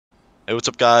Hey, what's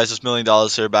up, guys? It's $1 Million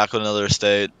here, back with another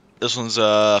estate. This one's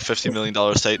a $50 million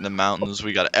estate in the mountains.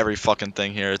 We got every fucking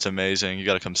thing here. It's amazing. You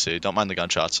gotta come see. Don't mind the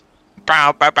gunshots.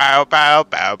 Bow, bow, bow, bow,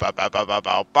 bow, bow, bow, bow, bow,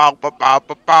 bow, bow, bow, bow,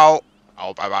 bow, bow.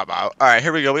 Oh, bow, bow, bow. Alright,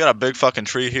 here we go. We got a big fucking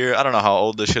tree here. I don't know how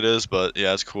old this shit is, but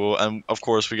yeah, it's cool. And of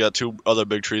course, we got two other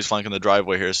big trees flanking the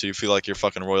driveway here, so you feel like you're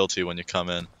fucking royalty when you come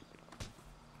in.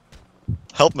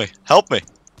 Help me! Help me!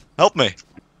 Help me!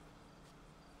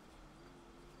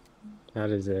 How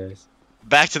does this?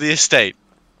 Back to the estate.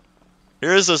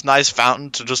 Here's this nice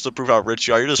fountain to prove how rich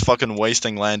you are. You're just fucking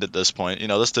wasting land at this point. You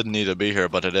know, this didn't need to be here,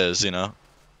 but it is, you know.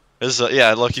 This is,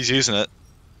 yeah, look, he's using it.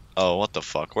 Oh, what the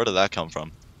fuck? Where did that come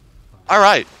from?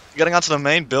 Alright, getting onto the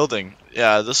main building.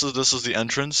 Yeah, this is the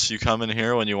entrance. You come in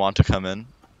here when you want to come in.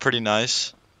 Pretty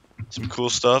nice. Some cool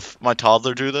stuff. My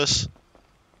toddler drew this.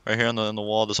 Right here on the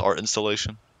wall, this art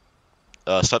installation.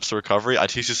 Steps to recovery. I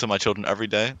teach this to my children every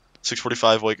day.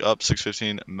 6:45, wake up.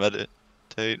 6:15, meditate.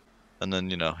 And then,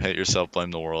 you know, hate yourself,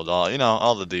 blame the world. All, you know,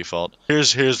 all the default.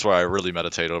 Here's where I really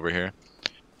meditate over here.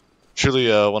 Truly,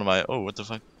 one of my... Oh, what the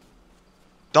fuck?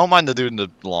 Don't mind the dude in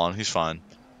the lawn. He's fine.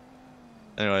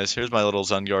 Anyways, here's my little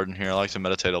Zen garden here. I like to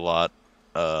meditate a lot.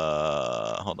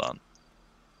 Hold on.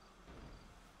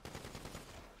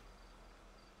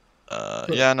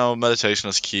 Yeah, no, meditation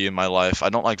is key in my life. I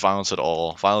don't like violence at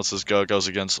all. Violence goes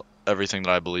against everything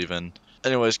that I believe in.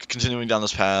 Anyways, continuing down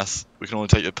this path, we can only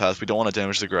take the path. We don't want to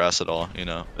damage the grass at all, you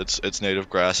know. It's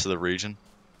native grass to the region,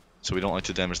 so we don't like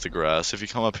to damage the grass. If you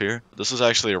come up here, this is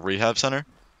actually a rehab center.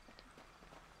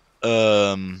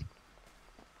 I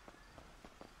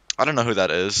don't know who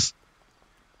that is.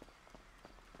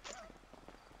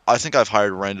 I think I've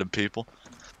hired random people.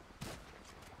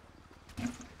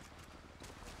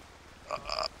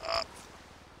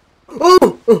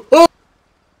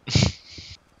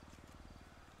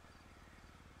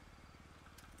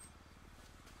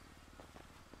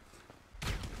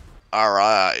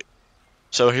 Alright.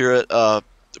 So here at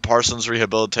Parsons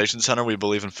Rehabilitation Center, we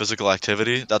believe in physical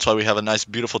activity. That's why we have a nice,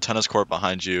 beautiful tennis court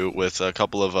behind you with a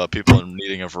couple of people in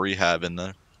needing of rehab in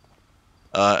there.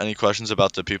 Any questions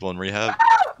about the people in rehab?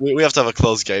 We have to have a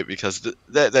closed gate because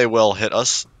they will hit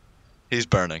us. He's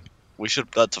burning.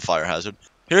 That's a fire hazard.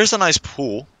 Here's a nice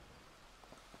pool.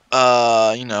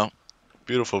 You know,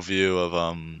 beautiful view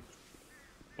of,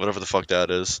 whatever the fuck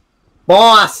that is.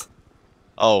 Boss!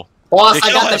 Oh. Boss,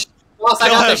 I got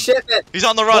the shipment! He's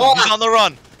on the run! Boss. He's on the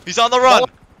run! He's on the run!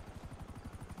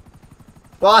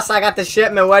 Boss, I got the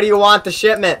shipment. Where do you want the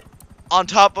shipment? On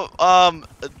top of,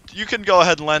 you can go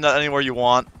ahead and land that anywhere you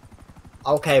want.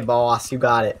 Okay, boss, you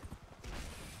got it.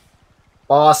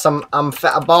 Boss, I'm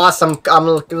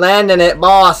landing it,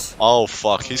 boss. Oh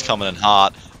fuck, he's coming in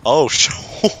hot. Oh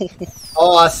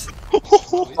Boss.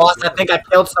 Boss, I think I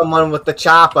killed someone with the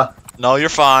chopper. No, you're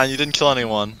fine. You didn't kill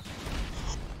anyone.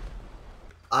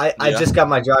 I just got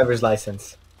my driver's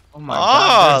license. Oh my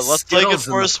god. Let's take it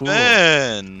for a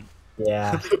spin.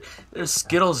 Yeah. There's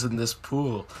Skittles in this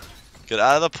pool. Get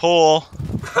out of the pool.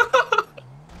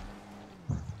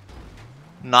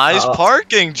 Nice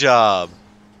parking job.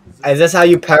 Is this how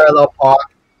you parallel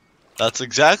park? That's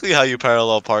exactly how you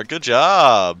parallel park. Good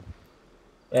job.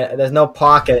 Yeah, there's no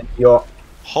parking.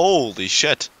 Holy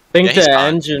shit. I think Yeah, the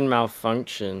engine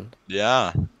malfunctioned.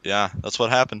 Yeah, that's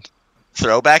what happened.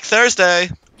 Throwback Thursday.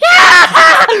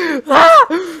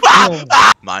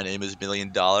 My name is $1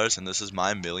 Million, and this is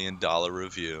my $1 Million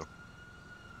review.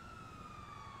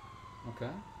 Okay.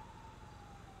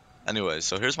 Anyways,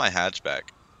 so here's my hatchback.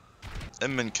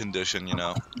 In mint condition, you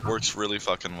know. Works really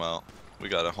fucking well. We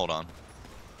gotta, hold on.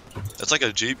 It's like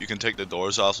a Jeep, you can take the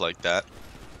doors off like that.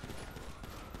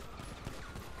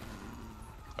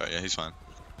 Alright, yeah, he's fine.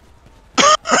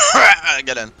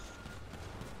 Get in.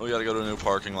 We gotta go to a new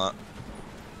parking lot.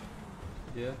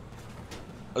 Yeah.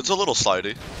 It's a little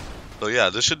slidey. So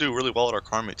yeah, this should do really well at our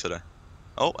car meet today.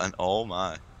 Oh, and oh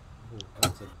my. Ooh,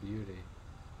 that's a beauty.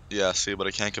 Yeah, see, but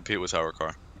it can't compete with our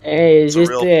car. Hey, is It's a this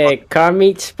real the car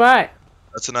meet spot?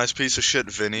 That's a nice piece of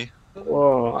shit, Vinny.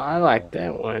 Whoa, I like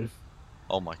that one.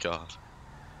 Oh my god.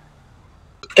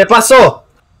 ¿Qué pasó?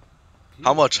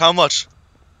 How much? How much?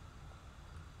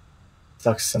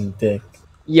 Suck some dick.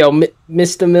 Yo,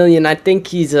 Mr. Million, I think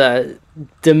he's a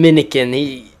Dominican.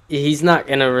 He's not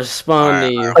gonna respond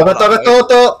to you.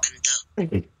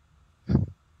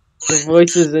 The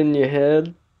voices in your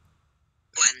head.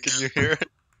 Can you hear it?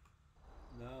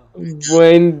 No.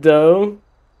 Buendo.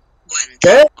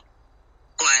 ¿Qué?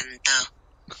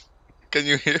 Can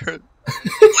you hear it?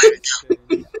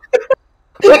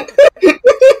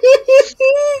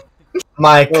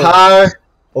 My car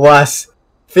was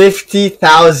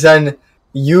 50,000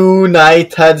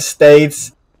 United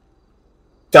States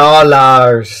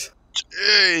dollars.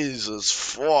 Jesus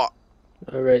fuck.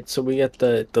 All right, so we got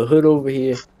the hood over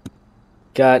here.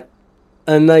 Got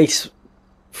a nice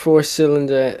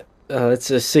 4-cylinder.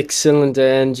 It's a 6-cylinder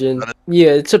engine.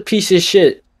 Yeah, it's a piece of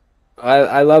shit.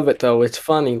 I love it though. It's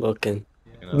funny looking.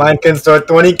 You know. Mine can store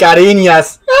 20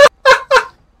 cariñas.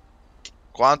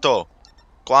 Cuánto?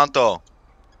 Cuánto?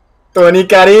 20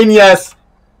 cariñas.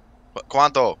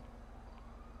 Cuánto?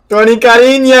 20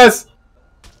 cariñas.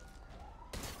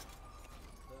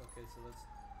 Okay, so let's.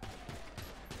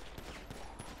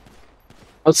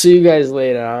 I'll see you guys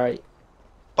later. All right.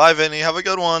 Bye, Vinny. Have a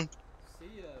good one.